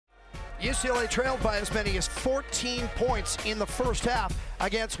UCLA trailed by as many as 14 points in the first half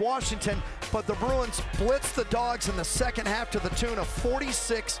against Washington, but the Bruins blitzed the Dogs in the second half to the tune of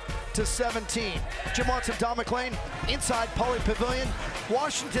 46-17. Jim Watson, Don MacLean, inside Pauley Pavilion.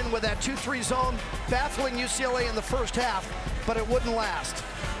 Washington with that 2-3 zone, baffling UCLA in the first half, but it wouldn't last.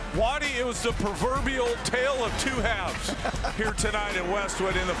 Waddy, it was the proverbial tale of two halves here tonight in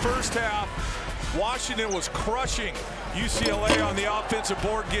Westwood. In the first half, Washington was crushing UCLA on the offensive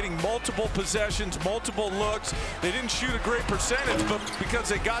board, getting multiple possessions, multiple looks. They didn't shoot a great percentage, but because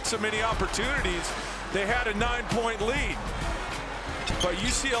they got so many opportunities, they had a 9-point lead. But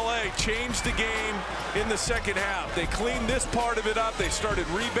UCLA changed the game in the second half. They cleaned this part of it up. They started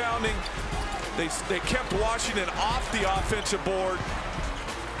rebounding. They kept Washington off the offensive board.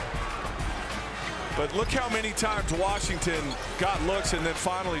 But look how many times Washington got looks and then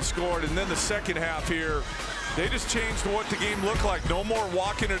finally scored. And then the second half here, they just changed what the game looked like. No more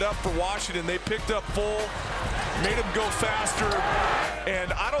walking it up for Washington. They picked up full, made them go faster.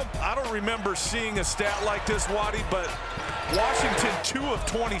 And I don't remember seeing a stat like this, Waddy, but Washington 2 of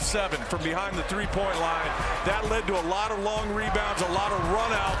 27 from behind the three-point line. That led to a lot of long rebounds, a lot of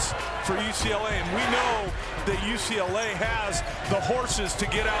runouts for UCLA. And we know that UCLA has the horses to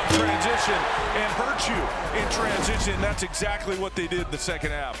get out in transition and hurt you in transition. That's exactly what they did in the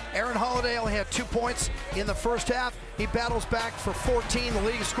second half. Aaron Holiday only had 2 points in the first half. He battles back for 14. The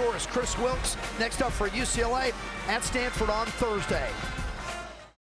leading scorer is Kris Wilkes. Next up for UCLA at Stanford on Thursday.